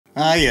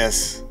Ah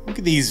yes, look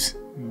at these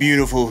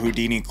beautiful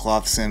Houdini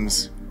cloth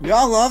sims. We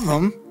all love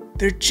them.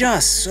 They're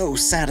just so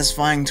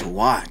satisfying to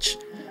watch.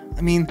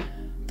 I mean,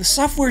 the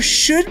software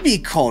should be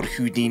called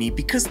Houdini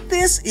because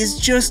this is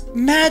just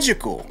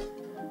magical.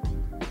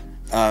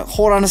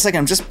 Hold on a second,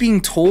 I'm just being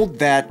told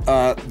that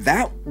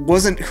that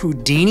wasn't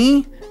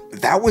Houdini,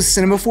 that was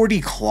Cinema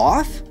 4D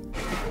Cloth?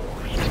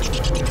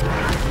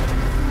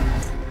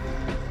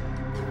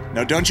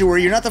 Now don't you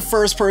worry, you're not the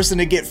first person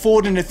to get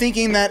fooled into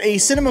thinking that a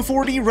Cinema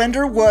 4D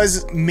render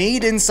was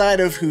made inside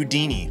of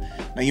Houdini.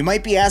 Now you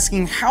might be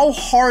asking, how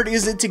hard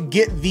is it to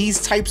get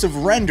these types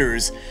of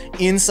renders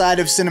inside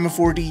of Cinema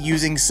 4D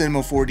using Cinema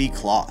 4D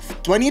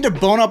Cloth? Do I need to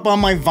bone up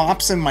on my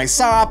VOPs and my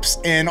SOPs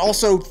and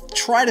also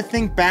try to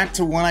think back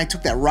to when I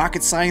took that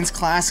rocket science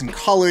class in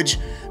college,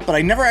 but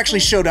I never actually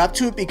showed up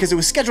to it because it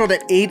was scheduled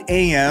at 8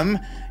 a.m.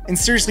 And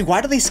seriously,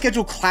 why do they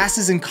schedule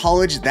classes in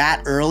college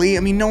that early? I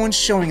mean, no one's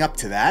showing up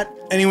to that.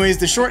 Anyways,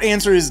 the short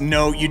answer is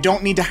no, you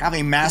don't need to have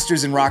a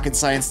master's in rocket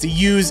science to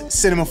use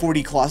Cinema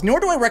 4D Cloth, nor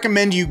do I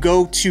recommend you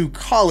go to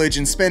college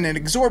and spend an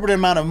exorbitant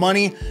amount of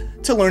money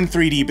to learn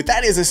 3D, but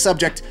that is a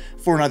subject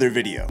for another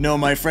video. No,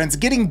 my friends,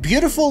 getting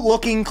beautiful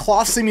looking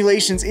cloth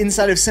simulations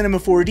inside of Cinema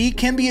 4D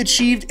can be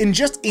achieved in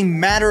just a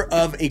matter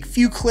of a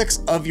few clicks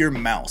of your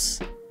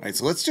mouse. All right,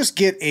 so let's just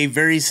get a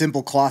very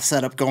simple cloth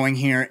setup going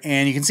here,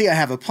 and you can see I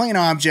have a plane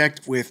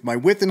object with my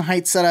width and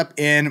height setup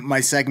and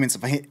my segments.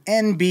 If I hit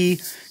NB,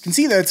 you can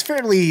see that it's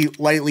fairly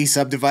lightly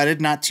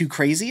subdivided, not too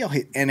crazy. I'll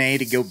hit NA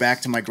to go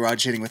back to my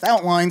garage shading with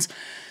outlines.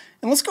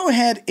 And let's go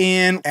ahead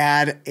and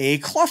add a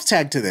cloth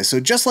tag to this. So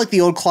just like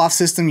the old cloth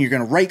system, you're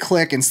gonna right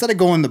click. Instead of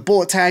going to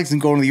bullet tags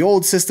and going to the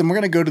old system, we're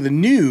gonna go to the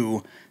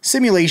new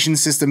simulation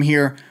system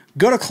here,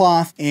 go to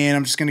cloth, and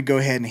I'm just gonna go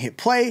ahead and hit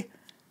play.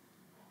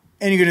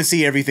 And you're gonna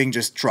see everything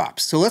just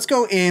drops. So let's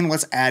go in,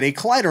 let's add a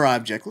collider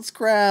object. Let's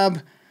grab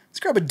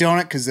a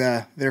donut because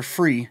they're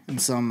free in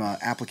some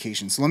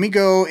applications. So let me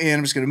go and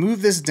I'm just gonna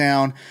move this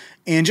down.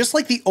 And just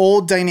like the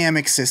old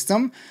dynamic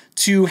system,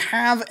 to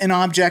have an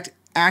object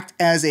act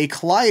as a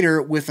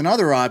collider with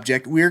another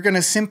object, we're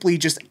gonna simply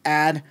just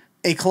add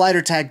a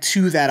collider tag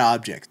to that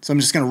object. So I'm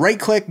just gonna right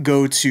click,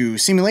 go to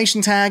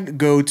simulation tag,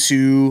 go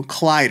to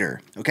collider,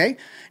 okay?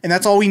 And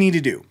that's all we need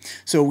to do.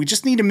 So we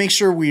just need to make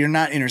sure we are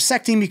not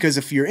intersecting, because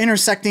if you're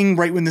intersecting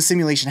right when the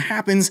simulation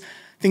happens,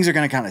 things are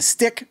gonna kind of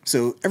stick.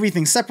 So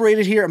everything's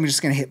separated here. I'm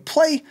just gonna hit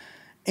play.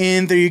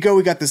 And there you go,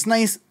 we got this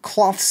nice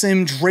cloth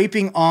sim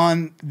draping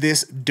on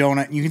this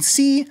donut. And you can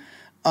see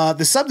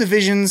the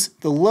subdivisions,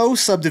 the low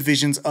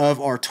subdivisions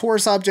of our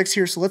torus objects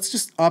here. So let's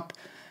just up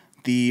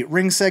the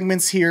ring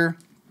segments here,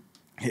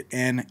 hit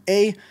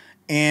NA,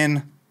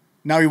 and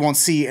now we won't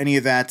see any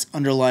of that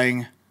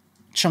underlying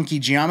chunky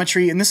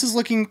geometry, and this is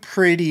looking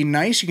pretty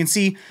nice. You can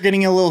see we're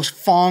getting a little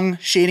Phong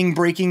shading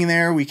breaking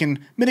there. We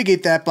can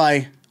mitigate that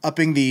by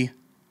upping the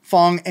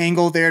Phong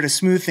angle there to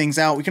smooth things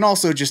out. We can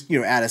also just,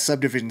 add a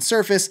subdivision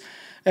surface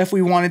if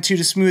we wanted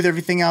to smooth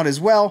everything out as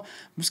well.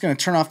 I'm just going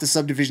to turn off the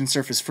subdivision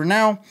surface for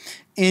now,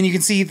 and you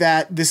can see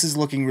that this is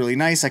looking really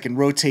nice. I can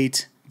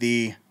rotate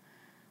the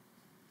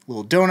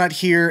little donut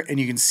here,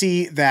 and you can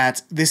see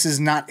that this is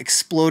not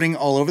exploding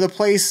all over the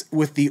place.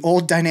 With the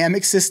old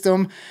dynamic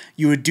system,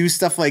 you would do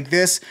stuff like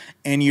this,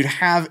 and you'd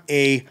have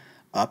a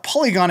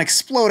polygon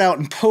explode out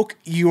and poke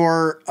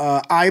your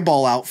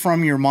eyeball out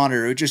from your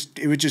monitor.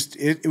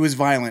 It was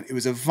violent. It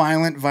was a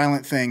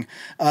violent thing.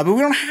 But we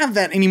don't have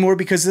that anymore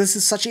because this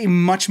is such a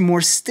much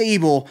more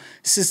stable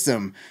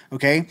system,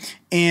 okay?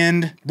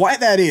 And why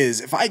that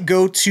is, if I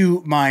go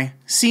to my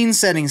scene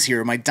settings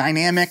here, my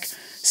dynamic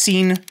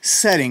scene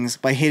settings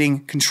by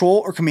hitting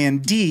Control or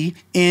Command D,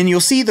 and you'll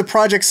see the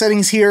project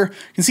settings here.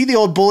 You can see the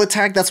old bullet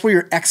tag. That's where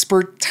your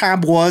expert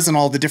tab was and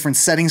all the different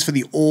settings for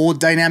the old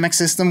dynamic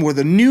system. Where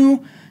the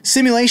new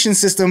simulation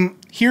system,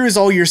 here is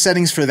all your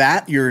settings for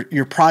that,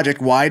 your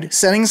project-wide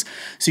settings.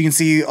 So you can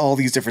see all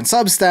these different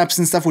sub-steps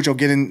and stuff, which I'll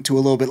get into a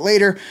little bit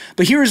later.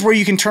 But here is where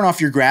you can turn off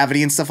your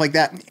gravity and stuff like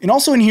that. And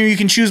also in here, you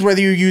can choose whether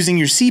you're using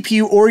your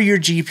CPU or your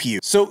GPU.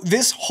 So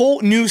this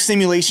whole new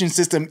simulation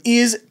system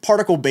is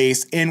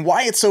particle-based, and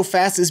why it's so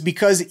fast is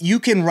because you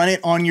can run it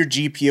on your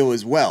GPU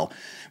as well.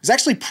 It was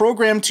actually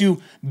programmed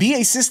to be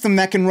a system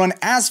that can run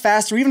as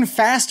fast or even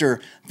faster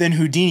than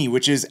Houdini,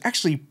 which is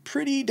actually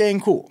pretty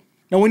dang cool.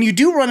 Now, when you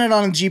do run it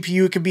on a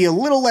GPU, it can be a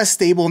little less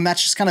stable, and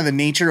that's just kind of the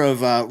nature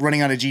of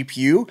running on a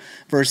GPU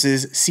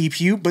versus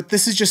CPU, but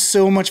this is just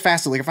so much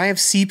faster. Like if I have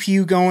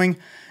CPU going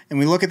and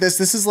we look at this,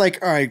 this is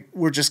like, all right,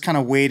 we're just kind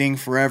of waiting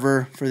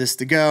forever for this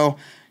to go.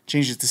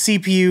 Change it to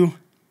CPU.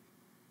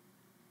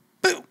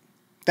 Boom.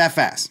 That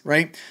fast,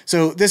 right?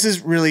 So this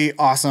is really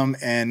awesome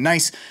and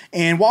nice.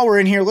 And while we're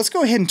in here, let's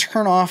go ahead and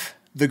turn off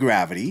the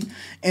gravity,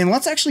 and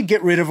let's actually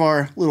get rid of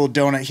our little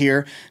donut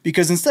here,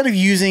 because instead of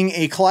using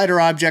a collider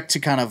object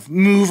to kind of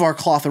move our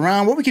cloth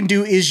around, what we can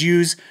do is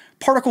use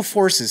particle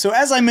forces. So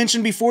as I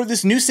mentioned before,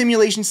 this new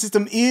simulation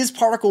system is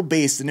particle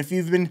based, and if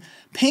you've been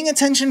paying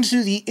attention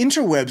to the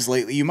interwebs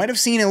lately, you might have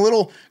seen a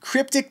little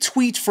cryptic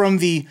tweet from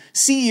the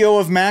CEO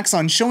of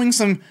Maxon showing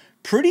some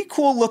pretty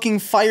cool looking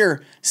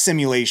fire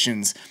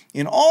simulations.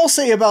 And all I'll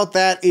say about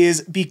that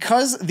is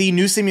because the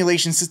new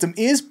simulation system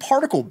is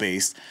particle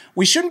based,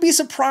 we shouldn't be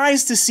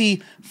surprised to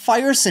see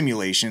fire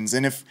simulations.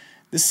 And if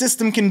the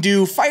system can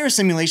do fire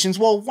simulations,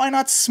 well, why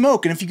not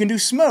smoke? And if you can do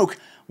smoke,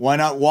 why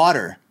not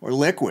water or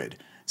liquid?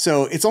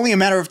 So it's only a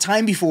matter of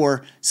time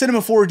before Cinema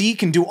 4D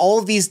can do all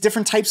of these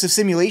different types of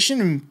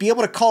simulation and be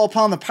able to call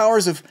upon the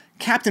powers of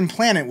Captain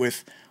Planet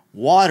with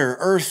water,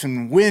 earth,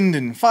 and wind,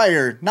 and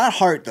fire. Not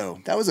heart, though.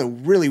 That was a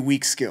really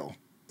weak skill.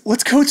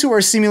 Let's go to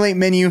our simulate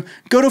menu,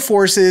 go to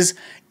forces,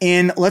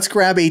 and let's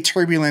grab a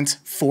turbulent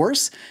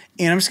force.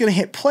 And I'm just going to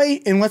hit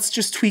play, and let's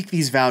just tweak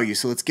these values.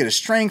 So let's get a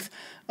strength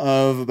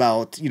of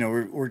about,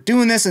 we're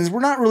doing this, and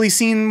we're not really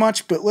seeing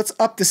much, but let's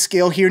up the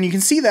scale here. And you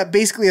can see that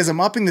basically as I'm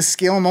upping the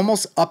scale, I'm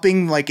almost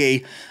upping like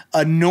a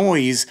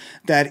noise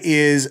that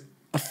is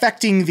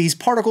affecting these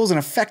particles and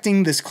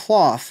affecting this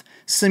cloth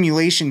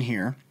simulation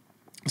here.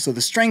 So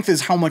the strength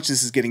is how much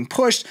this is getting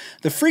pushed.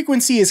 The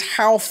frequency is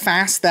how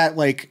fast that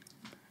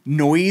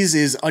noise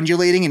is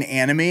undulating and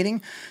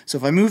animating. So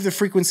if I move the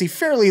frequency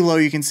fairly low,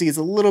 you can see it's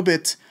a little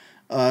bit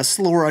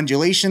slower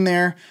undulation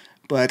there.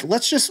 But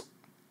let's just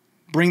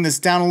bring this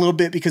down a little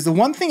bit, because the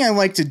one thing I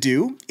like to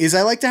do is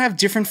I like to have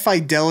different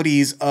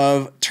fidelities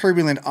of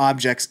turbulent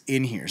objects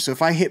in here. So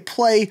if I hit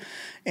play,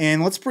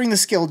 and let's bring the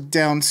scale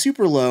down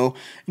super low,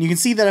 and you can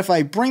see that if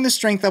I bring the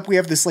strength up, we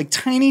have this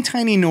tiny,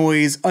 tiny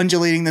noise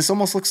undulating. This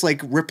almost looks like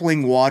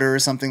rippling water or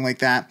something like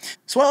that.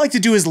 So what I like to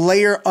do is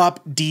layer up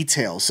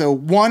detail. So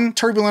one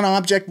turbulent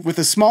object with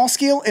a small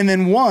scale, and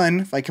then one,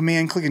 if I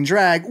command, click, and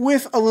drag,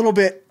 with a little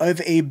bit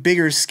of a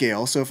bigger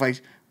scale. So if I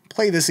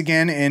play this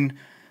again and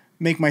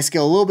make my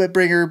scale a little bit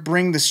bigger,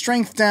 bring the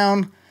strength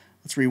down,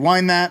 let's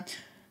rewind that.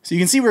 So you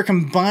can see we're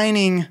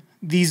combining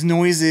these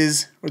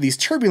noises or these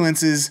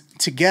turbulences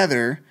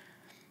together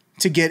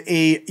to get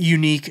a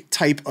unique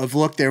type of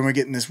look there. And we're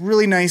getting this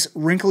really nice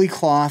wrinkly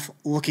cloth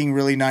looking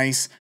really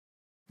nice.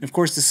 And of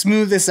course, to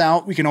smooth this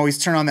out, we can always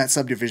turn on that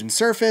subdivision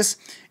surface.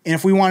 And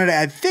if we wanted to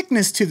add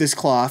thickness to this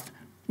cloth,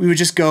 we would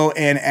just go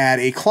and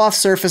add a cloth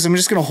surface. I'm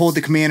just going to hold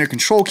the Command or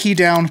Control key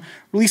down,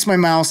 release my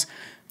mouse,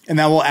 and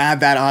that will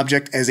add that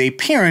object as a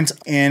parent.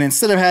 And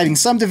instead of adding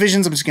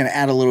subdivisions, I'm just going to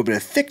add a little bit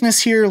of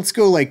thickness here. Let's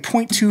go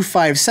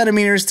 0.25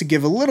 centimeters to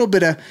give a little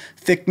bit of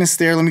thickness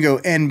there. Let me go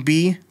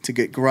NB to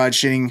get garage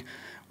shading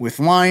with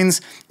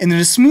lines. And then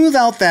to smooth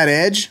out that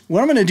edge,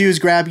 what I'm going to do is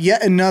grab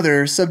yet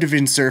another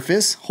subdivision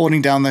surface,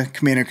 holding down the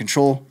Command or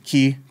Control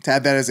key to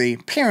add that as a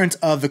parent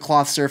of the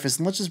cloth surface.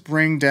 And let's just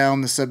bring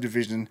down the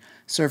subdivision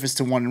surface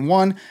to 1 and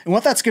 1. And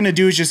what that's going to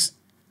do is just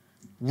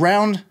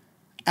round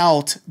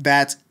out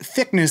that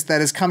thickness that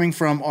is coming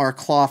from our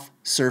cloth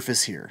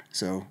surface here.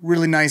 So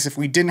really nice. If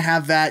we didn't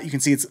have that, you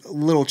can see it's a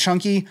little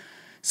chunky.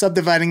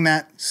 Subdividing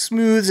that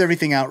smooths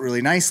everything out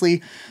really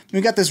nicely. We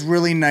got this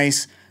really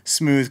nice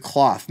smooth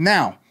cloth.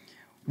 Now,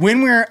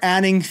 when we're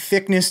adding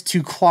thickness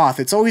to cloth,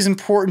 it's always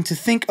important to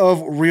think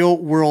of real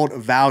world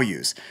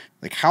values.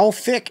 Like, how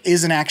thick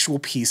is an actual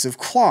piece of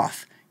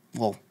cloth?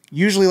 Well,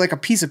 usually like a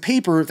piece of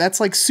paper, that's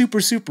super,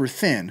 super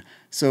thin.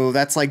 So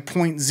that's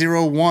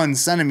 0.01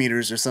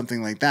 centimeters or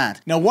something like that.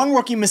 Now, one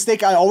rookie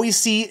mistake I always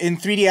see in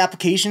 3D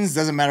applications,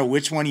 doesn't matter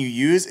which one you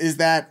use, is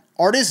that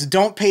artists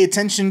don't pay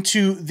attention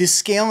to the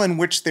scale in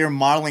which they're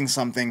modeling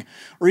something,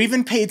 or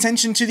even pay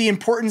attention to the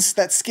importance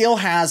that scale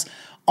has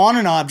on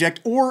an object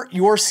or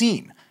your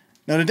scene.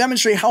 Now, to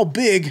demonstrate how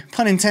big,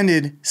 pun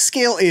intended,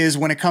 scale is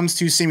when it comes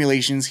to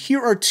simulations,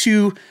 here are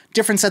two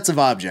different sets of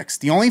objects.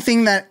 The only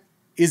thing that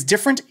is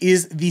different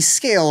is the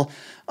scale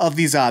of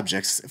these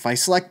objects. If I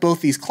select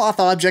both these cloth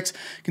objects,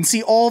 you can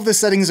see all of the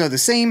settings are the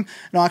same,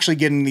 and I'll actually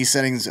get into these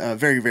settings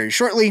very, very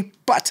shortly.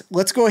 But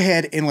let's go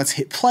ahead and let's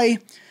hit play.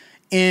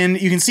 And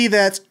you can see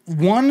that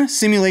one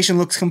simulation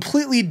looks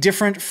completely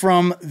different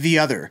from the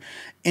other.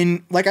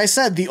 And like I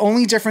said, the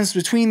only difference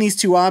between these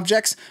two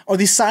objects are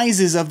the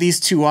sizes of these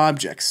two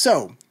objects.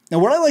 So now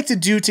what I like to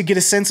do to get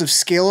a sense of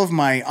scale of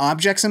my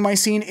objects in my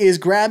scene is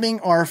grabbing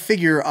our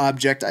figure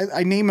object.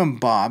 I name him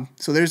Bob.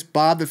 So there's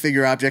Bob, the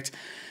figure object.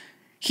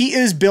 He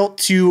is built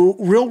to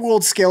real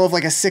world scale of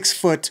like a 6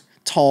 foot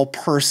tall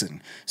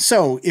person.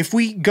 So if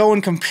we go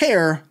and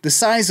compare the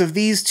size of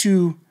these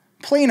two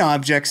plane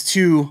objects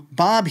to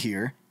Bob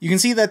here, you can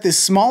see that this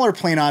smaller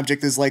plane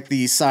object is like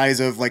the size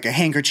of like a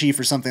handkerchief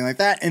or something like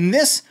that. And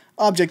this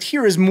object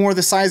here is more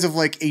the size of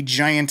like a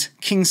giant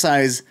king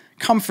size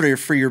comforter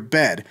for your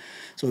bed.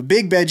 So a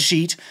big bed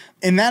sheet.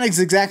 And that is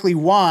exactly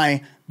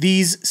why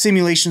these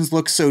simulations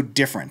look so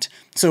different.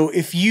 So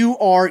if you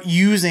are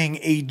using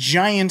a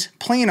giant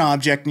plane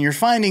object and you're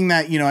finding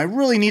that, I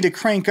really need to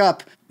crank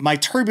up my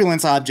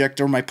turbulence object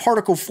or my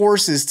particle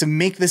forces to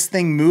make this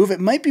thing move, it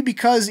might be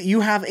because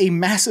you have a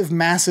massive,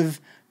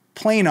 massive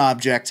plane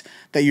object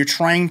that you're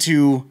trying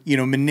to,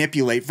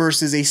 manipulate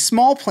versus a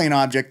small plane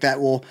object that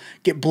will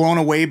get blown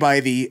away by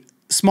the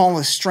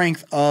smallest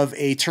strength of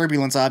a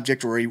turbulence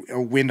object or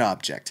a wind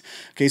object.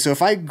 Okay, so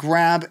if I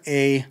grab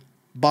a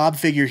Bob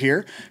figure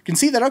here, you can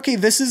see that, okay,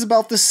 this is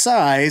about the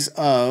size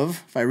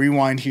of, if I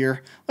rewind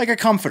here, like a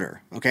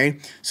comforter, okay?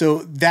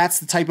 So that's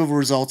the type of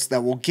results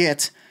that we'll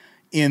get,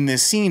 in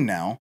this scene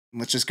now.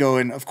 Let's just go,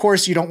 and of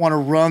course you don't want to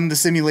run the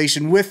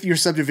simulation with your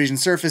subdivision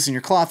surface and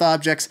your cloth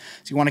objects,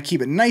 so you want to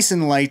keep it nice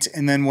and light,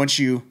 and then once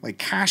you like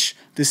cache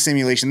this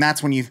simulation,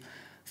 that's when you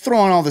throw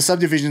on all the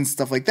subdivisions,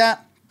 stuff like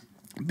that.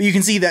 But you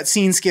can see that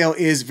scene scale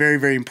is very,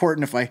 very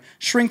important. If I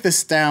shrink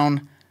this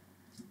down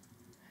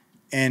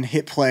and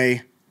hit play,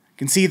 you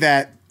can see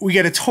that we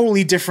get a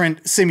totally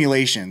different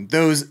simulation.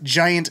 Those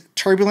giant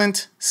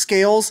turbulent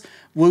scales,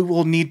 we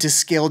will need to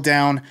scale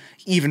down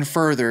even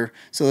further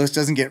so this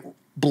doesn't get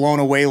blown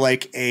away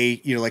like a,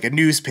 like a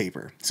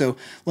newspaper. So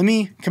let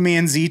me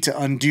Command Z to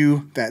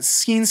undo that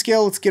scene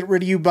scale. Let's get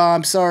rid of you,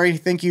 Bob. Sorry,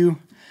 thank you.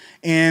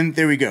 And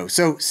there we go.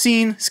 So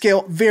scene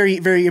scale, very,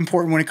 very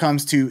important when it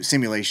comes to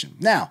simulation.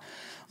 Now,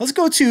 let's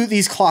go to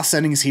these cloth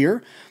settings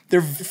here.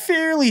 They're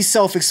fairly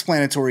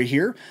self-explanatory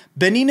here.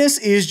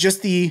 Bendiness is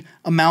just the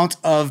amount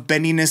of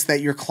bendiness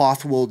that your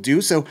cloth will do.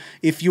 So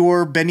if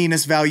your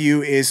bendiness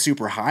value is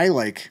super high,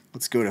 like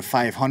let's go to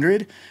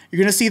 500, you're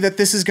gonna see that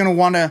this is gonna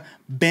wanna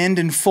bend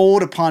and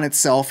fold upon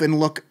itself and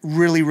look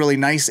really, really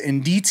nice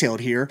and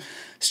detailed here.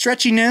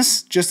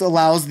 Stretchiness just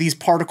allows these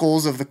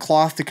particles of the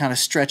cloth to kind of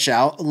stretch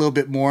out a little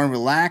bit more and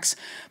relax.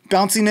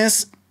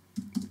 Bounciness,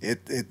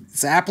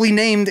 it's aptly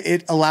named.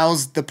 It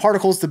allows the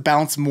particles to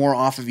bounce more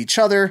off of each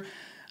other.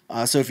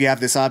 So if you have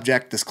this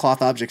object, this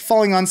cloth object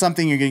falling on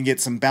something, you're going to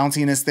get some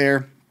bounciness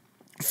there.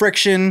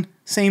 Friction,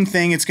 same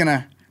thing. It's going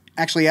to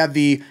actually have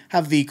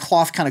the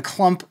cloth kind of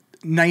clump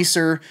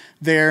nicer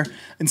there.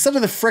 Instead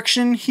of the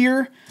friction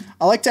here,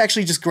 I like to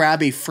actually just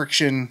grab a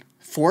friction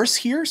force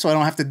here so I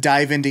don't have to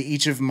dive into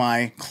each of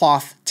my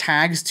cloth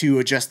tags to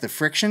adjust the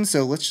friction.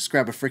 So let's just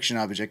grab a friction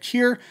object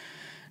here,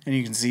 and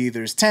you can see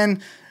there's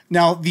 10.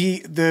 Now,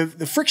 the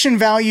friction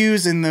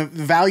values and the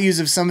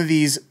values of some of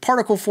these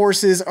particle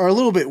forces are a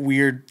little bit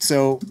weird,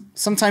 so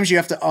sometimes you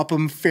have to up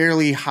them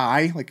fairly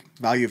high, like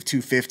value of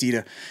 250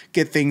 to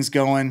get things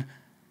going.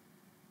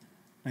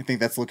 I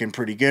think that's looking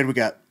pretty good. We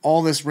got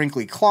all this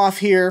wrinkly cloth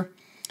here.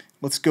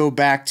 Let's go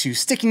back to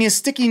stickiness.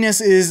 Stickiness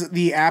is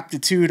the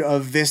aptitude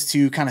of this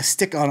to kind of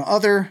stick on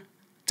other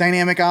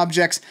dynamic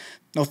objects.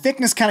 Now,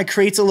 thickness kind of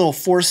creates a little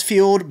force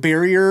field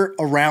barrier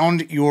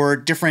around your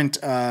different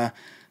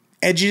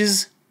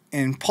edges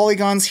and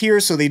polygons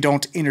here so they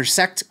don't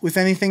intersect with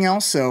anything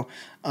else. So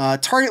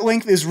target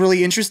length is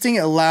really interesting. It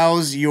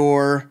allows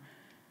your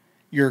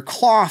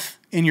cloth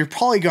and your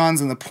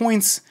polygons and the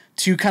points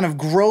to kind of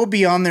grow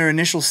beyond their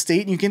initial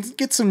state. And you can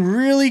get some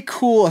really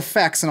cool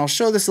effects, and I'll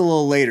show this a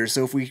little later.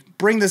 So if we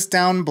bring this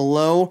down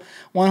below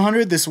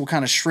 100, this will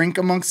kind of shrink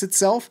amongst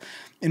itself.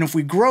 And if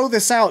we grow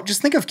this out,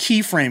 just think of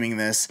keyframing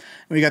this.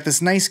 And we got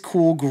this nice,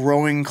 cool,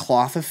 growing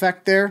cloth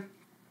effect there.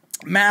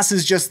 Mass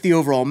is just the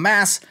overall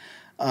mass.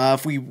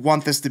 If we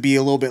want this to be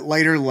a little bit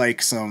lighter,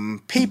 like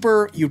some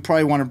paper, you'd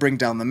probably want to bring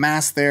down the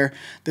mass there.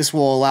 This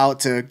will allow it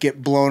to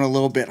get blown a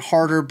little bit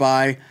harder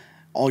by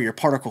all your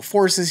particle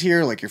forces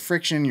here, like your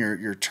friction,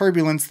 your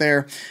turbulence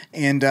there.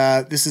 And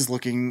this is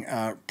looking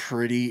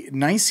pretty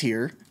nice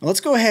here.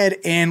 Let's go ahead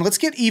and let's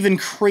get even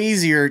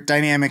crazier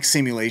dynamic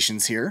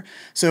simulations here.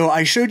 So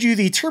I showed you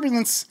the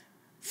turbulence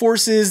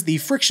forces, the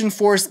friction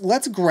force.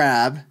 Let's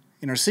grab,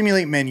 in our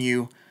simulate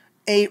menu,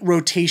 a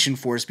rotation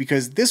force,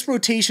 because this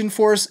rotation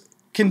force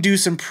can do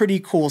some pretty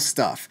cool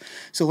stuff.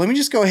 So let me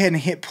just go ahead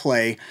and hit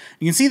play.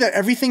 You can see that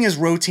everything is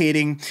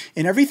rotating,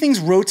 and everything's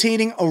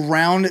rotating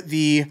around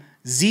the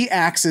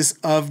z-axis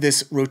of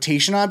this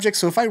rotation object.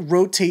 So if I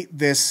rotate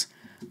this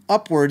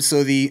upwards,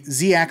 so the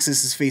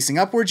z-axis is facing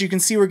upwards, you can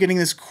see we're getting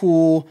this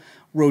cool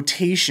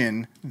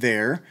rotation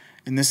there.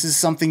 And this is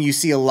something you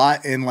see a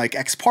lot in like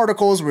X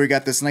particles, where we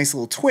got this nice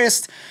little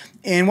twist.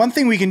 And one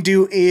thing we can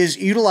do is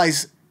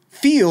utilize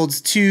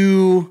fields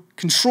to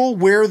control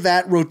where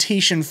that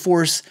rotation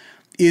force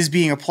is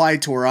being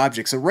applied to our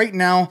object. So right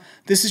now,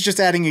 this is just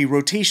adding a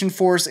rotation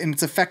force, and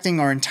it's affecting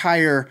our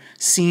entire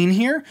scene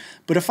here.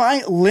 But if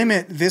I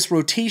limit this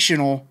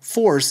rotational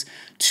force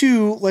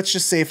to, let's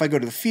just say if I go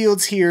to the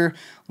fields here,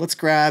 let's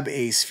grab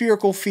a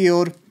spherical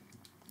field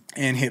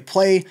and hit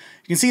play.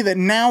 You can see that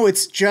now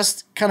it's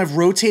just kind of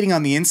rotating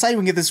on the inside. We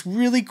can get this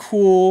really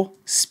cool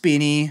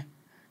spinny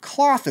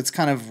cloth that's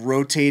kind of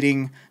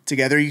rotating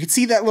together. You can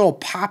see that little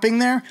popping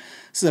there.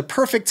 This is a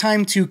perfect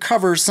time to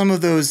cover some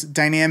of those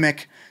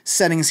dynamic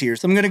settings here.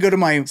 So I'm going to go to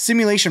my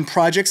simulation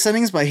project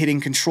settings by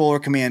hitting Control or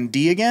Command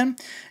D again.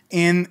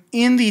 And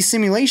in the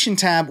simulation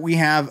tab, we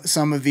have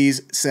some of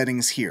these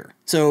settings here.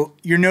 So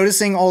you're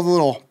noticing all the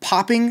little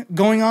popping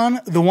going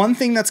on. The one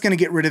thing that's going to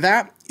get rid of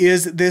that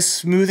is this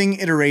smoothing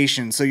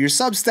iteration. So your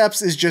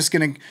substeps is just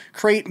going to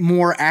create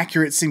more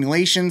accurate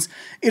simulations.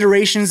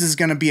 Iterations is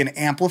going to be an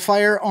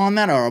amplifier on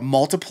that, or a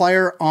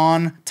multiplier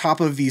on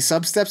top of these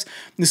substeps.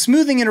 The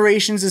smoothing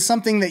iterations is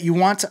something that you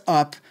want to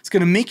up. It's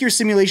going to make your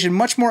simulation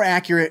much more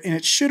accurate, and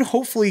it should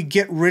hopefully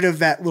get rid of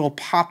that little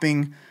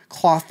popping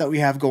cloth that we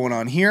have going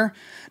on here.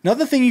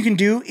 Another thing you can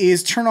do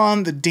is turn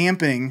on the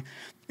damping.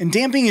 And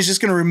damping is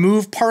just going to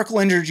remove particle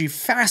energy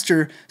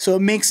faster, so it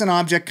makes an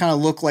object kind of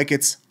look like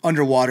it's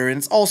underwater. And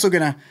it's also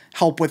going to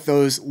help with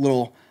those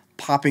little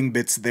popping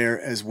bits there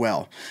as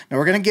well. Now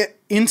we're going to get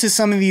into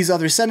some of these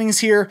other settings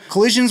here.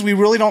 Collisions, we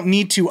really don't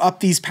need to up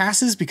these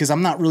passes because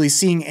I'm not really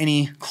seeing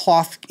any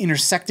cloth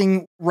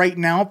intersecting right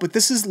now, but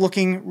this is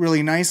looking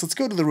really nice. Let's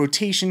go to the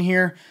rotation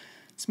here.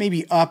 Let's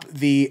maybe up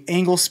the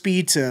angle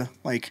speed to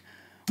like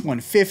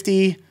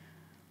 150,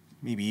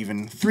 maybe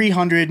even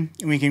 300,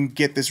 and we can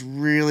get this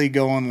really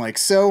going like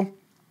so.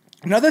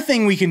 Another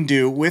thing we can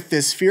do with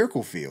this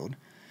spherical field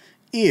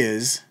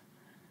is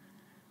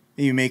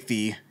maybe make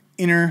the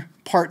inner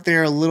part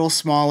there a little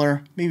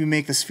smaller, maybe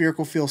make the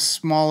spherical field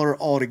smaller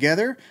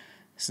altogether.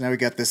 So now we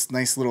got this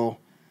nice little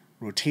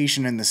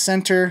rotation in the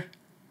center,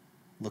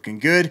 looking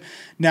good.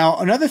 Now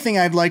another thing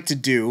I'd like to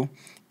do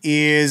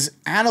is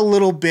add a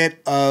little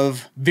bit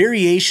of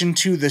variation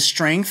to the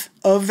strength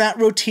of that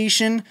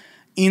rotation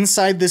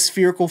inside this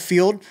spherical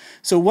field.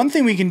 So one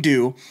thing we can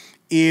do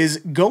is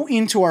go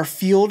into our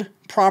field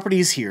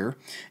properties here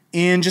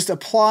and just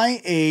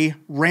apply a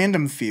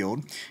random field.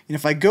 And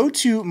if I go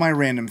to my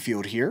random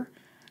field here,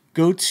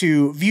 go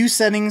to view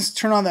settings,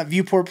 turn on that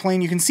viewport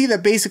plane, you can see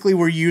that basically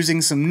we're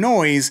using some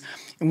noise.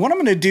 And what I'm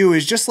going to do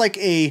is just like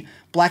a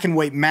black and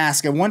white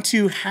mask, I want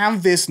to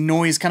have this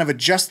noise kind of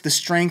adjust the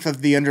strength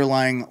of the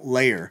underlying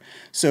layer.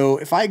 So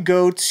if I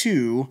go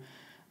to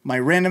my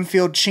random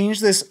field, change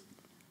this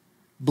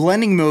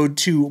blending mode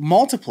to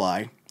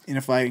multiply, and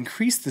if I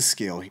increase the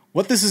scale,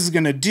 what this is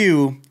going to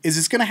do is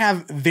it's going to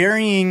have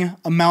varying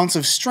amounts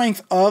of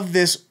strength of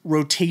this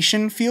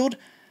rotation field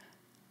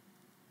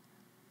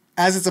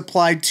as it's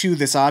applied to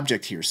this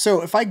object here.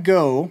 So if I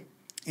go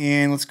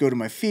and let's go to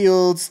my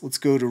fields, let's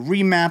go to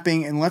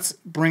remapping, and let's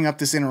bring up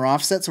this inner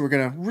offset. So we're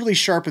going to really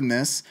sharpen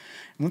this.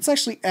 And let's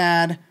actually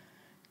add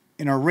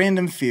in our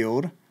random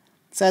field,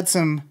 let's add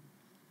some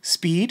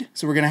speed.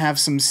 So we're going to have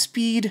some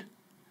speed,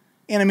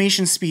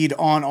 animation speed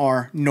on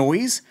our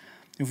noise.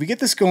 If we get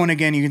this going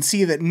again, you can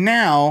see that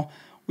now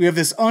we have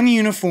this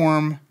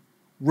ununiform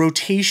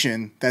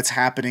rotation that's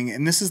happening,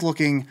 and this is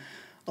looking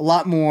a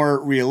lot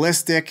more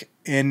realistic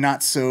and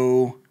not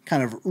so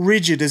kind of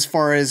rigid as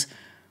far as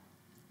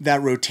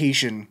that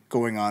rotation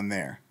going on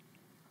there.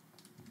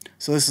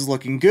 So this is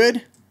looking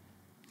good.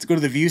 Let's go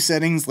to the view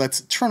settings.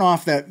 Let's turn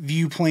off that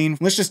view plane.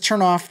 Let's just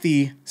turn off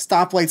the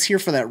stoplights here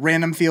for that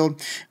random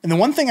field. And the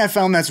one thing I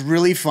found that's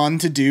really fun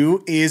to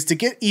do is to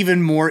get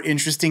even more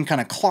interesting kind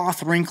of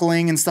cloth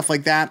wrinkling and stuff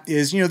like that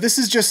is, this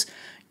is just,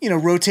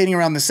 rotating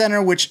around the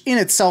center, which in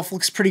itself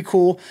looks pretty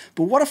cool.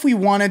 But what if we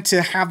wanted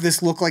to have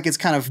this look like it's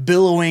kind of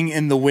billowing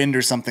in the wind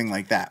or something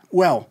like that?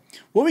 Well,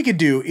 what we could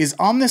do is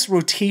on this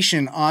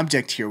rotation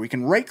object here, we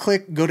can right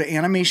click, go to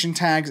animation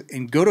tags,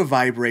 and go to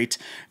vibrate.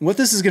 And what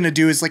this is going to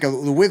do is like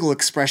the wiggle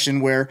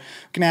expression where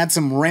we can add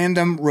some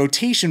random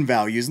rotation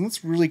values. And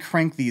let's really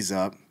crank these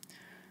up.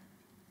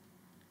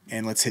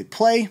 And let's hit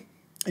play.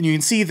 And you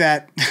can see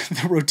that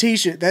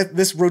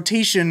this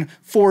rotation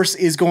force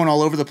is going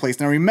all over the place.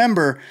 Now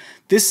remember,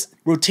 this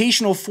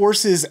rotational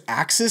force's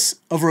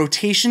axis of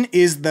rotation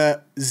is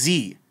the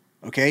Z.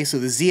 Okay, so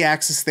the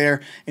Z-axis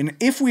there, and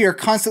if we are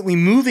constantly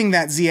moving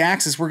that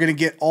Z-axis, we're going to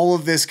get all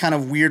of this kind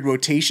of weird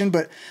rotation,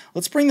 but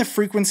let's bring the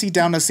frequency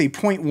down to, say,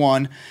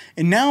 0.1,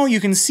 and now you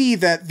can see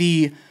that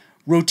the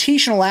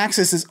rotational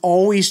axis is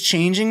always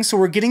changing, so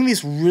we're getting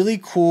this really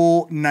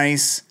cool,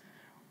 nice,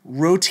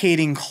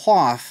 rotating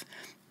cloth,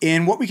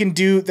 and what we can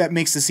do that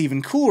makes this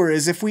even cooler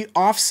is if we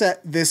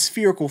offset this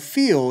spherical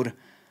field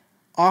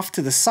off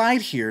to the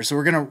side here. So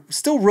we're going to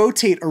still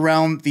rotate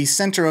around the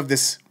center of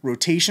this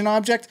rotation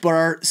object, but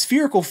our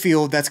spherical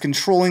field that's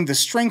controlling the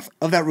strength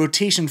of that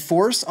rotation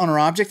force on our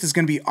object is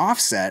going to be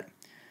offset.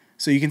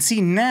 So you can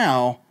see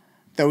now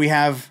that we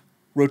have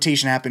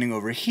rotation happening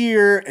over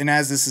here, and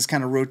as this is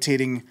kind of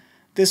rotating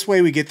this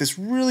way, we get this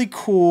really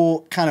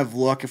cool kind of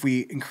look. If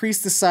we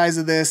increase the size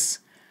of this,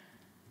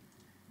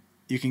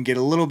 you can get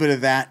a little bit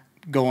of that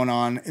going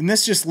on, and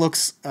this just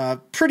looks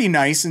pretty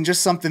nice and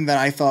just something that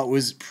I thought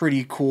was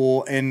pretty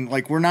cool. And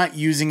like, we're not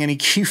using any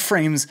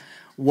keyframes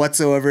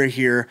whatsoever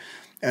here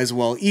as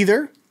well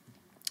either,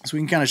 so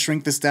we can kind of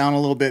shrink this down a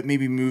little bit,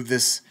 maybe move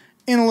this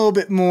in a little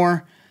bit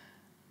more,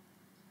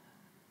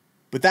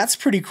 but that's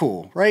pretty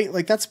cool, right?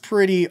 Like, that's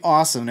pretty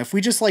awesome. If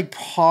we just like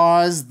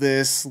pause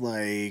this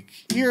like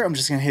here, I'm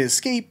just gonna hit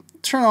escape,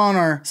 turn on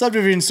our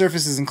subdivision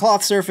surfaces and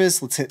cloth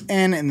surface, let's hit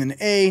N and then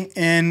A,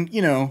 and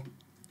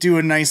do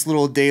a nice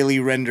little daily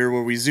render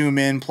where we zoom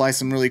in, apply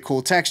some really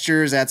cool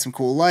textures, add some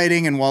cool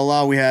lighting, and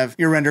voila, we have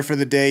your render for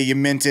the day. You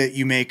mint it,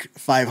 you make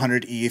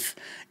 500 ETH,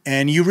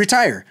 and you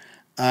retire.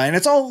 And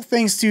it's all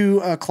thanks to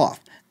cloth.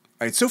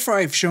 All right, so far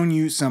I've shown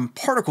you some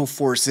particle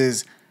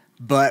forces,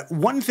 but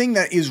one thing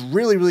that is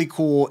really, really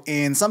cool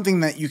and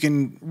something that you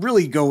can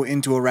really go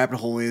into a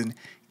rabbit hole in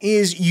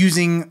is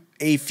using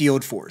a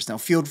field force. Now,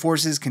 field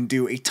forces can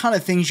do a ton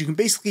of things. You can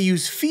basically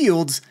use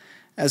fields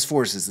as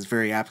forces. It's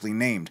very aptly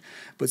named.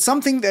 But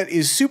something that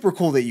is super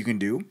cool that you can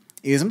do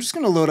is I'm just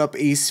going to load up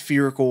a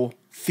spherical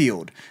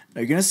field.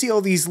 Now you're going to see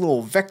all these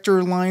little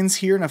vector lines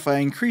here, and if I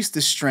increase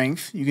the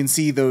strength, you can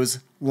see those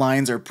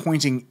lines are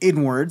pointing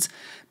inwards.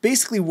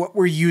 Basically what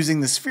we're using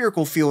the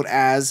spherical field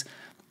as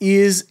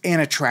is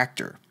an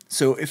attractor.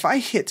 So if I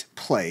hit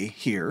play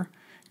here,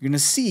 you're going to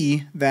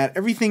see that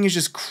everything is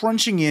just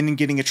crunching in and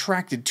getting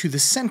attracted to the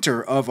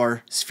center of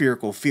our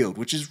spherical field,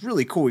 which is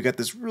really cool. We got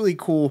this really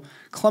cool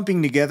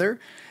clumping together,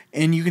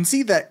 and you can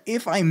see that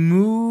if I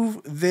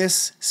move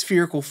this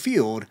spherical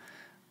field,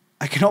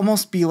 I can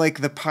almost be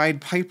like the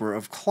Pied Piper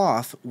of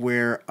cloth,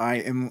 where I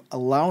am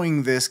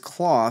allowing this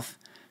cloth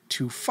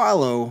to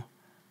follow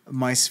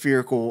my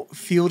spherical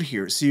field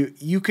here. So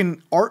you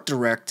can art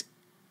direct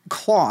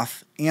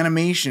cloth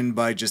animation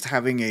by just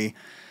having a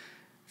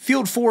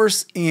field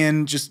force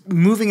and just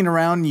moving it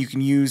around. You can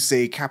use,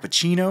 say,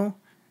 cappuccino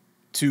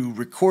to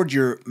record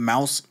your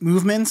mouse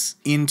movements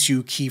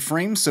into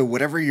keyframes. So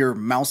whatever your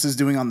mouse is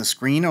doing on the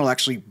screen will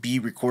actually be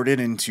recorded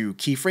into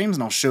keyframes,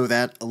 and I'll show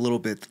that a little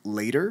bit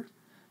later.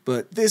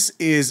 But this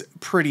is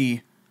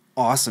pretty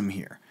awesome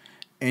here.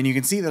 And you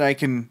can see that I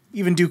can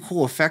even do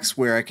cool effects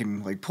where I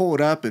can like pull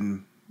it up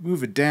and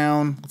move it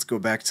down. Let's go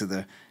back to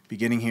the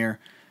beginning here.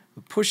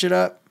 Push it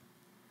up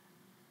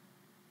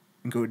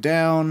and go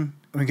down.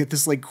 And we get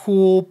this like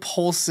cool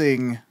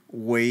pulsing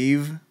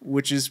wave,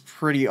 which is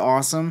pretty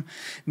awesome.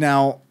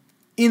 Now,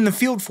 in the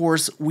field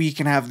force, we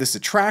can have this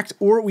attract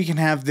or we can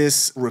have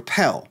this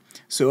repel.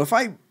 So if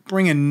I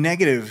bring a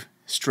negative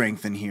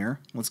strength in here,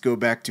 let's go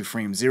back to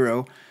frame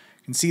 0.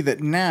 You can see that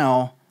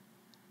now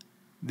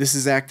this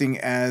is acting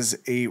as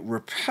a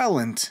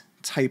repellent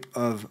type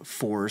of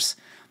force.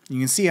 You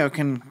can see how I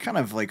can kind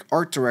of like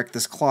art direct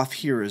this cloth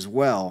here as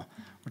well.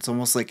 It's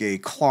almost like a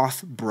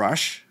cloth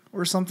brush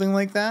or something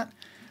like that,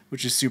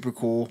 which is super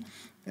cool.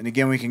 And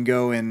again, we can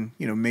go and,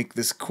 you know, make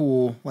this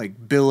cool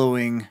like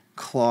billowing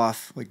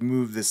cloth, like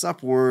move this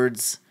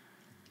upwards.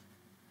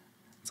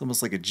 It's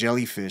almost like a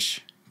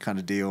jellyfish kind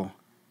of deal.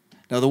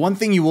 Now, the one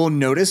thing you will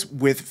notice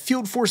with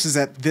field forces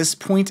at this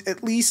point,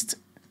 at least,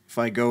 if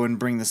I go and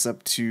bring this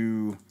up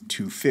to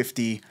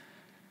 250,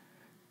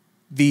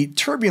 the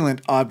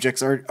turbulent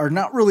objects are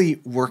not really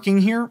working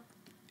here.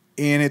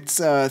 And it's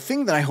a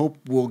thing that I hope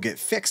will get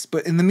fixed.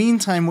 But in the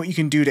meantime, what you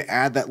can do to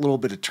add that little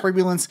bit of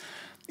turbulence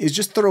is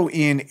just throw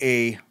in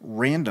a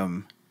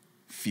random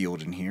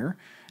field in here.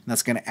 And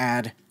that's going to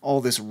add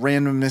all this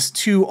randomness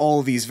to all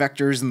of these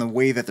vectors and the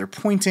way that they're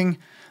pointing.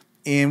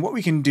 And what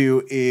we can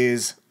do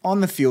is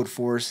on the field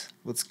force,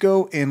 let's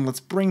go and let's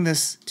bring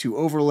this to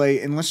overlay,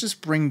 and let's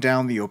just bring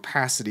down the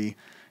opacity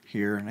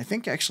here. And I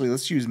think actually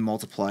let's use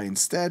multiply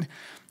instead.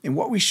 And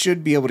what we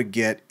should be able to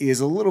get is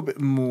a little bit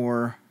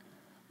more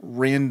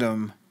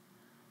random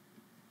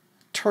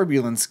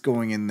turbulence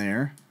going in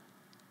there.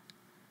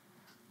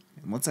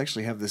 And let's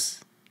actually have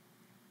this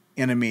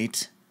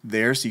animate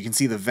there, so you can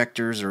see the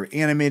vectors are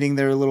animating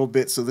there a little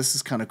bit. So this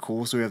is kind of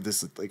cool. So we have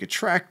this like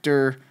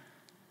attractor,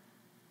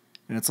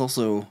 and it's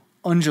also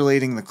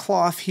undulating the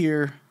cloth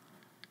here.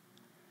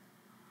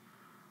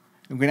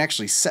 And we can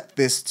actually set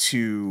this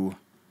to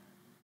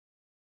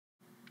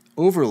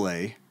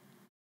overlay.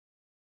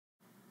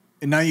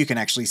 And now you can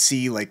actually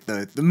see like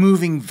the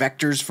moving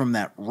vectors from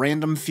that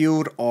random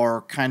field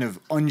are kind of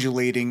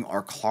undulating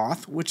our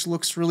cloth, which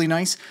looks really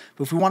nice.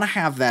 But if we want to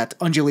have that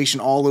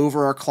undulation all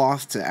over our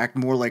cloth to act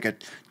more like a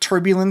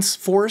turbulence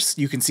force,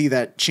 you can see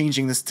that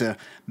changing this to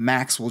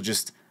max will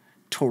just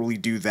totally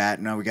do that.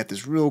 Now we got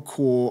this real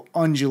cool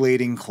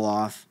undulating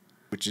cloth,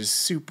 which is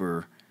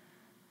super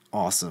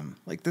awesome.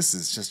 Like, this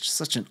is just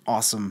such an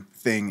awesome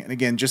thing. And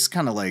again, just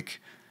kind of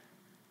like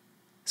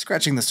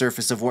scratching the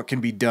surface of what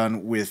can be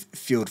done with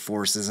field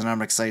forces, and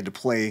I'm excited to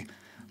play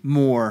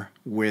more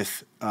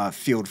with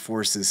field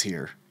forces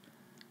here.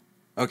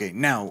 Okay,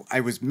 now I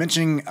was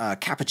mentioning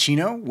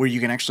Cappuccino, where you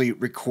can actually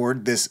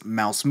record this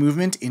mouse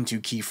movement into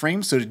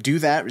keyframes. So to do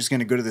that, we're just going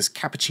to go to this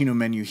Cappuccino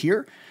menu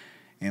here,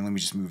 and let me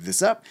just move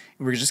this up.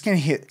 And we're just going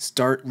to hit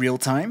Start Real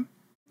Time,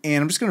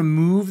 and I'm just going to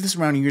move this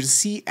around. And you're going to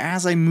see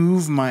as I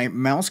move my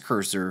mouse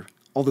cursor,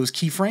 all those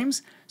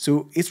keyframes.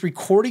 So it's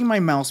recording my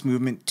mouse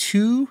movement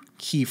to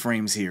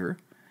keyframes here,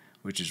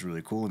 which is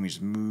really cool. Let me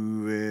just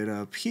move it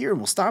up here.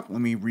 We'll stop.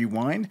 Let me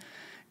rewind.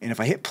 And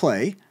if I hit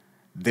play,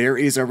 there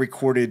is a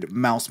recorded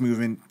mouse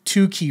movement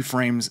to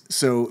keyframes.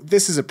 So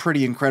this is a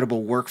pretty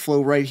incredible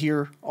workflow right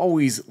here.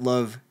 Always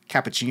love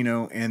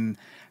Cappuccino and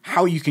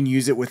how you can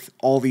use it with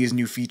all these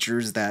new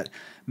features that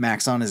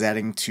Maxon is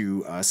adding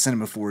to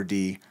Cinema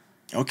 4D.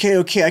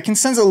 Okay, I can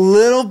sense a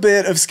little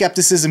bit of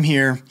skepticism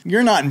here.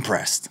 You're not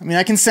impressed. I mean,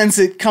 I can sense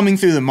it coming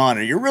through the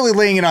monitor. You're really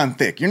laying it on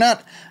thick. You're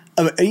not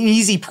an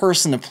easy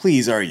person to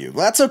please, are you?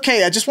 Well, that's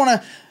okay. I just want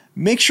to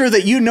make sure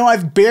that you know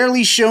I've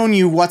barely shown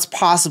you what's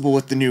possible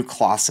with the new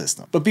cloth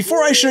system. But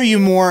before I show you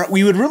more,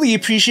 we would really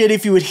appreciate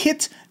if you would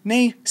hit,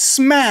 nay,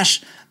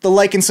 smash the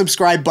like and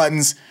subscribe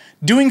buttons.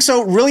 Doing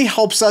so really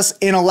helps us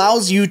and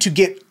allows you to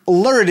get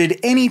alerted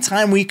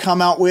anytime we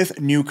come out with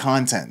new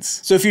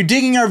contents. So if you're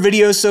digging our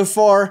videos so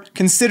far,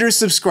 consider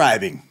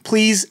subscribing.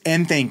 Please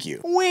and thank you.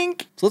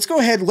 Wink. So let's go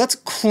ahead, let's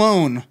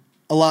clone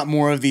a lot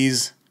more of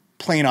these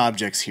plane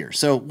objects here.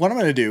 So what I'm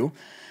going to do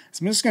is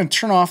I'm just going to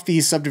turn off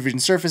these subdivision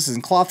surfaces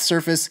and cloth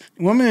surface.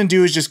 And what I'm going to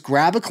do is just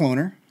grab a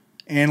cloner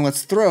and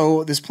let's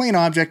throw this plane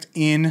object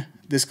in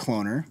this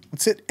cloner.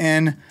 Let's hit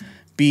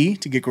NB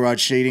to get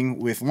garage shading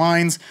with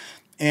lines.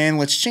 And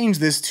let's change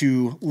this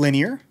to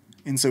linear.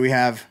 And so we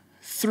have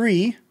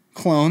 3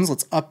 clones.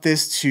 Let's up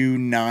this to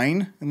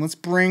 9. And let's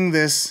bring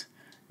this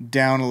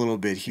down a little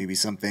bit, maybe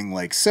something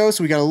like so.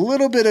 So we got a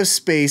little bit of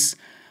space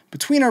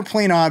between our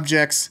plane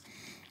objects.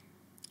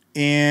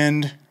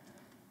 And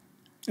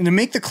to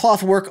make the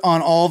cloth work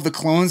on all of the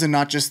clones and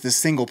not just this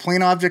single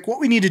plane object, what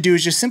we need to do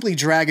is just simply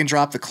drag and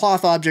drop the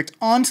cloth object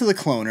onto the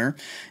cloner.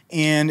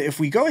 And if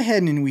we go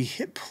ahead and we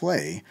hit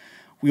play,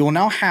 we will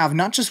now have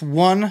not just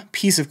one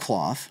piece of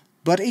cloth,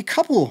 but a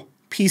couple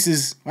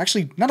pieces,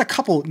 actually not a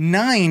couple,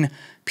 9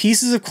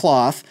 pieces of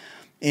cloth.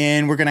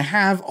 And we're gonna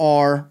have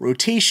our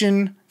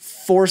rotation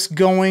force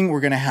going.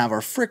 We're gonna have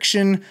our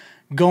friction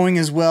going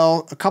as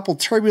well. A couple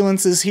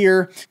turbulences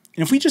here.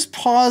 And if we just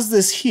pause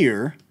this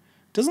here,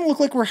 doesn't look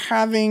like we're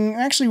having,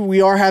 actually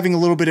we are having a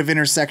little bit of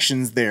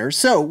intersections there.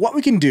 So what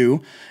we can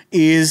do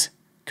is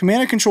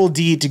Command and Control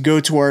D to go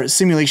to our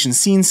simulation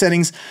scene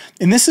settings.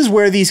 And this is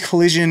where these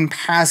collision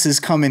passes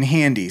come in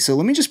handy. So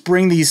let me just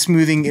bring these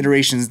smoothing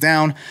iterations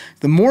down.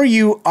 The more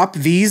you up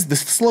these, the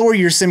slower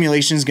your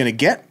simulation is gonna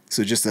get.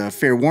 So just a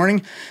fair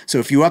warning. So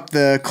if you up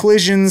the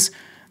collisions,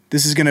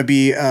 this is gonna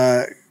be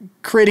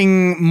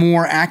creating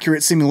more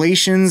accurate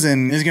simulations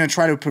and is gonna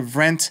try to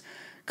prevent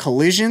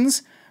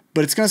collisions,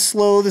 but it's going to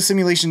slow the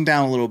simulation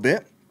down a little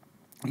bit.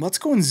 Let's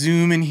go and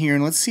zoom in here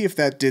and let's see if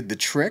that did the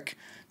trick.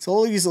 It's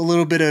always a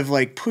little bof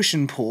like push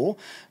and pull.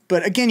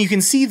 But again, you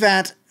can see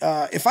that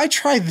if I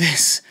try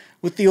this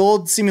with the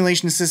old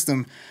simulation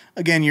system,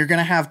 again, you're going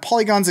to have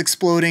polygons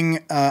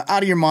exploding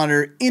out of your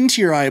monitor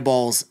into your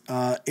eyeballs,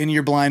 and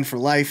you're blind for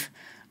life.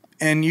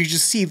 And you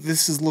just see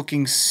this is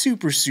looking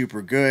super,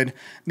 super good.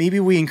 Maybe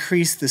we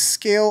increase the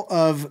scale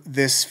of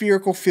this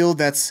spherical field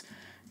that's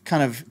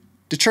kind of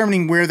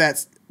determining where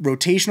that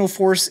rotational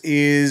force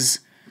is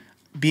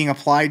being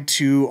applied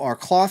to our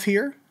cloth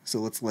here. So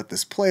let's let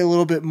this play a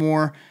little bit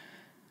more.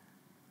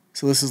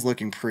 So this is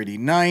looking pretty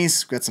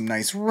nice. We've got some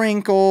nice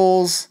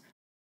wrinkles.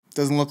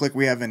 Doesn't look like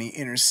we have any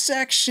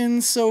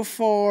intersections so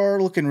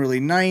far. Looking really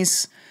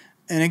nice.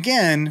 And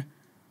again,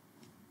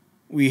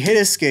 we hit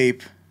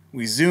escape,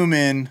 we zoom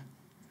in,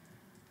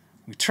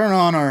 we turn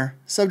on our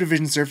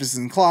subdivision surfaces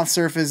and cloth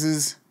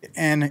surfaces,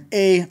 and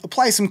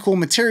apply some cool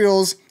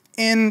materials.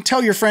 And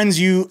tell your friends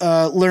you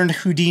learned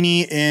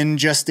Houdini in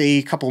just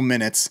a couple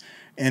minutes,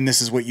 and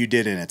this is what you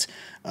did in it.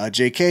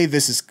 JK,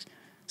 this is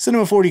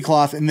Cinema 4D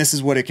cloth, and this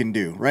is what it can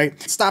do,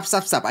 right? Stop,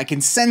 stop, stop. I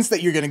can sense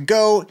that you're gonna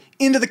go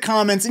into the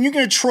comments and you're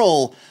gonna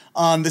troll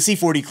on the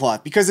C4D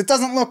cloth because it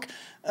doesn't look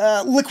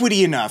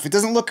liquidy enough. It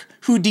doesn't look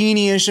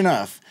Houdini-ish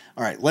enough.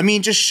 All right, let me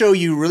just show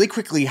you really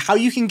quickly how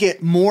you can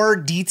get more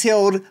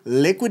detailed,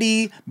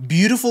 liquidy,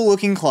 beautiful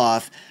looking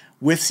cloth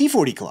with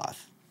C4D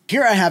cloth.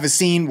 Here I have a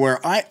scene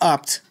where I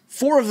upped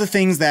 4 of the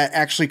things that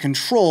actually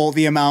control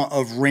the amount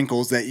of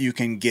wrinkles that you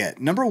can get.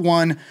 Number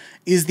 1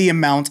 is the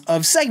amount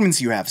of segments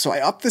you have. So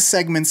I upped the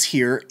segments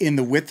here in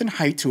the width and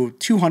height to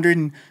 200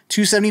 and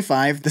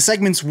 275. The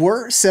segments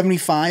were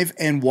 75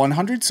 and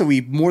 100, so we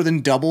more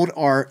than doubled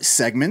our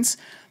segments.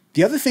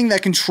 The other thing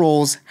that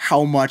controls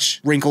how much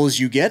wrinkles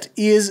you get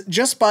is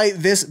just by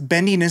this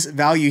bendiness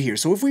value here.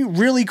 So if we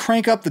really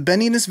crank up the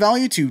bendiness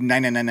value to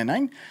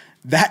 99999,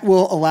 that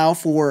will allow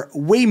for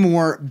way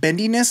more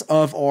bendiness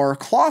of our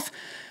cloth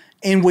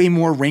and way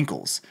more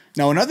wrinkles.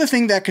 Now, another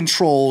thing that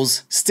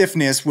controls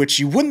stiffness, which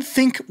you wouldn't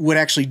think would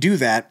actually do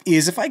that,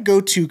 is if I go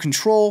to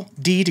Control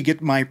D to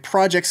get my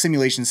project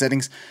simulation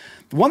settings,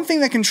 the one thing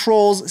that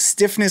controls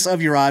stiffness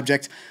of your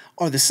object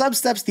are the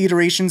substeps, the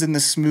iterations, and the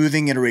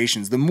smoothing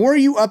iterations. The more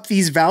you up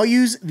these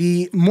values,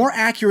 the more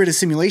accurate a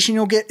simulation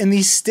you'll get, and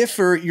the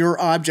stiffer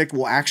your object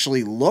will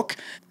actually look.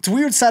 It's a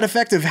weird side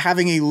effect of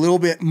having a little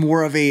bit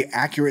more of a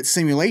accurate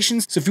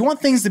simulation. So if you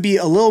want things to be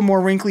a little more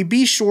wrinkly,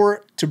 be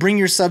sure to bring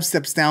your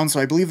substeps down. So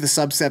I believe the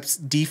substeps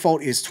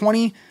default is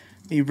 20.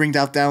 Maybe bring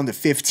that down to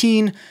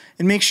 15,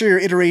 and make sure your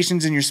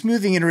iterations and your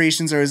smoothing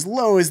iterations are as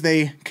low as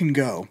they can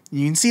go.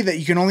 You can see that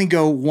you can only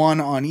go 1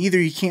 on either.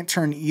 You can't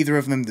turn either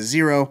of them to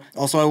 0.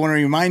 Also, I want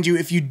to remind you,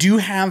 if you do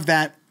have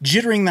that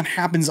jittering that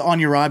happens on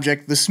your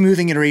object, the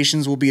smoothing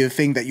iterations will be the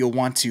thing that you'll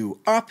want to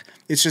up.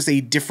 It's just a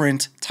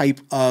different type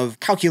of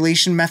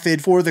calculation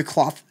method for the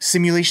cloth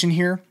simulation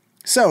here.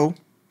 So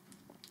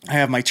I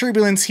have my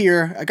turbulence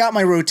here, I got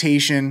my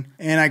rotation,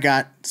 and I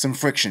got some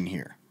friction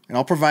here. And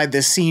I'll provide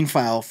this scene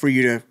file for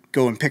you to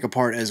go and pick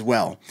apart as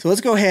well. So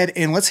let's go ahead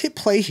and let's hit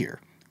play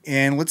here.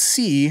 And let's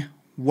see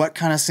what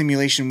kind of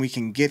simulation we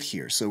can get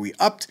here. So we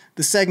upped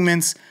the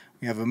segments,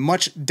 we have a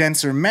much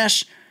denser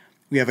mesh,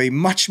 we have a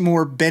much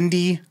more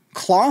bendy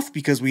cloth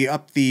because we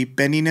upped the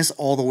bendiness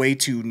all the way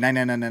to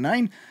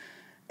 99999,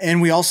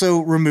 and we also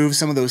removed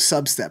some of those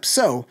substeps.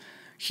 So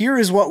here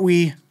is what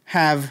we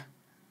have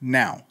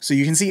now. So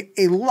you can see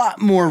a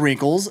lot more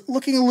wrinkles,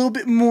 looking a little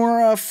bit more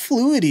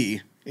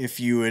fluidy,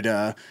 if you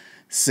would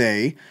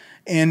say.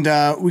 And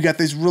we got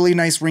these really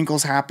nice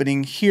wrinkles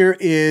happening. Here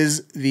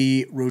is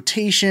the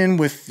rotation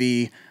with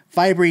the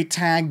vibrate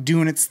tag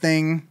doing its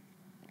thing,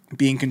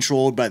 being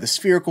controlled by the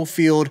spherical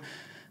field.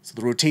 So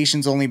the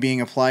rotation's only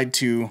being applied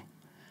to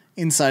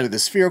inside of the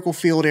spherical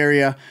field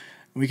area.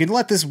 We can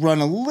let this run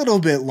a little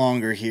bit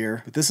longer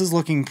here, but this is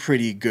looking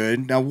pretty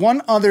good. Now,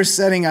 one other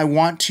setting I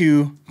want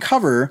to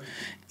cover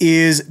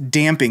is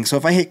damping. So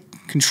if I hit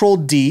Control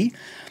D,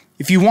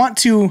 if you want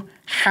to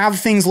have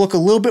things look a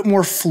little bit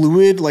more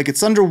fluid, like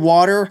it's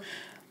underwater,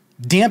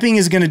 damping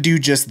is going to do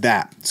just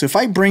that. So if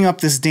I bring up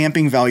this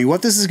damping value,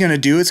 what this is going to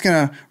do, it's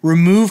going to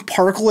remove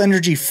particle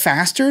energy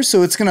faster.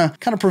 So it's going to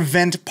kind of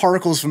prevent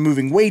particles from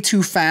moving way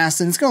too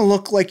fast. And it's going to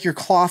look like your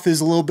cloth is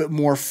a little bit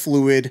more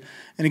fluid.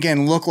 And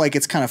again, look like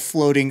it's kind of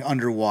floating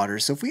underwater.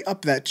 So if we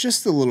up that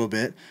just a little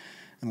bit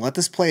and let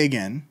this play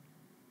again.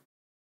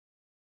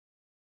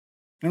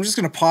 And I'm just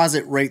going to pause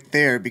it right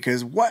there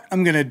because what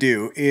I'm going to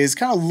do is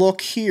kind of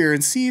look here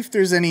and see if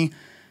there's any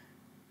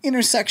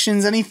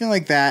intersections, anything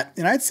like that.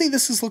 And I'd say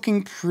this is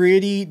looking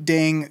pretty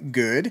dang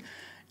good.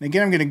 And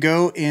again, I'm going to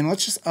go in,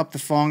 let's just up the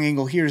falling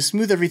angle here to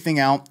smooth everything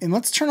out. And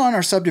let's turn on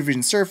our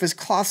subdivision surface,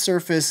 cloth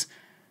surface,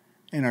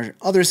 and our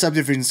other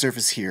subdivision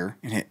surface here.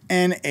 And hit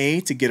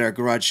NA to get our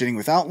garage shading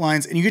with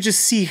outlines. And you can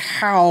just see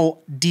how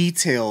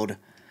detailed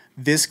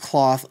this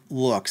cloth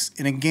looks.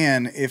 And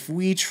again, if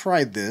we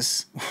tried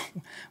this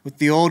with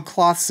the old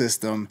cloth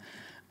system,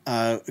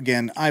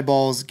 again,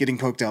 eyeballs getting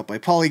poked out by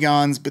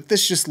polygons, but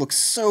this just looks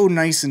so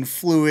nice and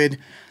fluid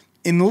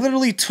and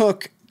literally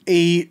took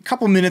a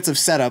couple minutes of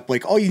setup.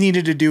 Like all you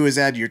needed to do is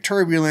add your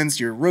turbulence,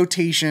 your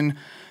rotation,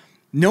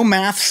 no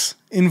maths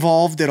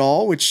involved at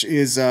all, which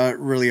is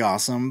really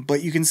awesome.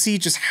 But you can see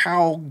just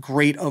how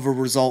great of a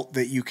result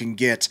that you can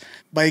get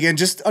by, again,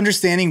 just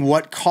understanding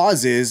what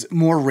causes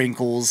more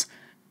wrinkles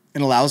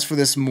and allows for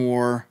this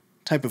more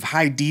type of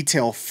high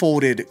detail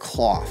folded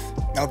cloth.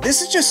 Now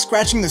this is just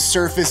scratching the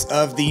surface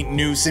of the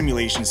new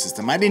simulation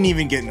system. I didn't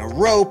even get in a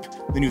rope,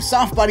 the new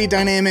soft body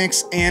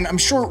dynamics, and I'm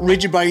sure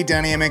rigid body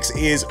dynamics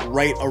is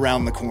right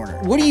around the corner.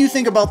 What do you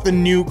think about the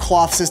new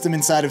cloth system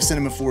inside of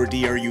Cinema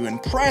 4D? Are you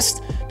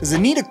impressed? Does it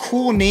need a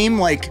cool name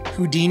like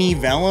Houdini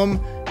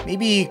Vellum?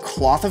 Maybe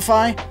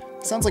Clothify?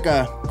 Sounds like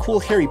a cool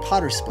Harry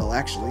Potter spell,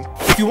 actually.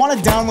 If you want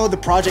to download the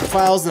project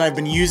files that I've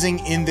been using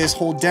in this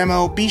whole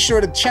demo, be sure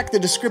to check the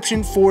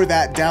description for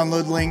that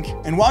download link.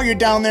 And while you're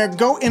down there,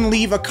 go and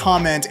leave a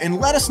comment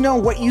and let us know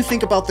what you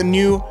think about the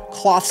new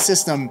cloth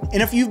system.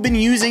 And if you've been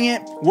using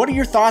it, what are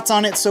your thoughts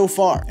on it so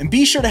far? And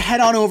be sure to head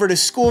on over to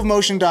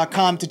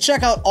schoolofmotion.com to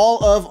check out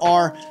all of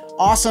our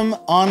awesome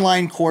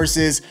online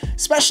courses,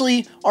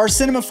 especially our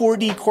Cinema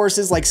 4D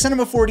courses like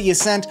Cinema 4D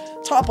Ascent,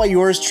 taught by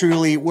yours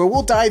truly, where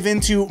we'll dive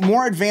into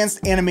more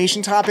advanced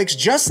animation topics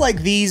just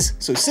like these.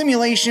 So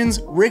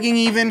simulations, rigging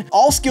even,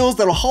 all skills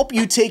that'll help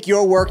you take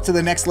your work to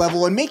the next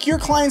level and make your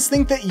clients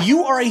think that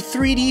you are a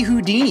 3D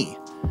Houdini.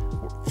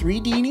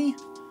 3D-ni?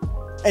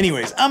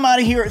 Anyways, I'm out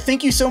of here.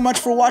 Thank you so much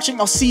for watching.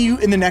 I'll see you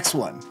in the next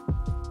one.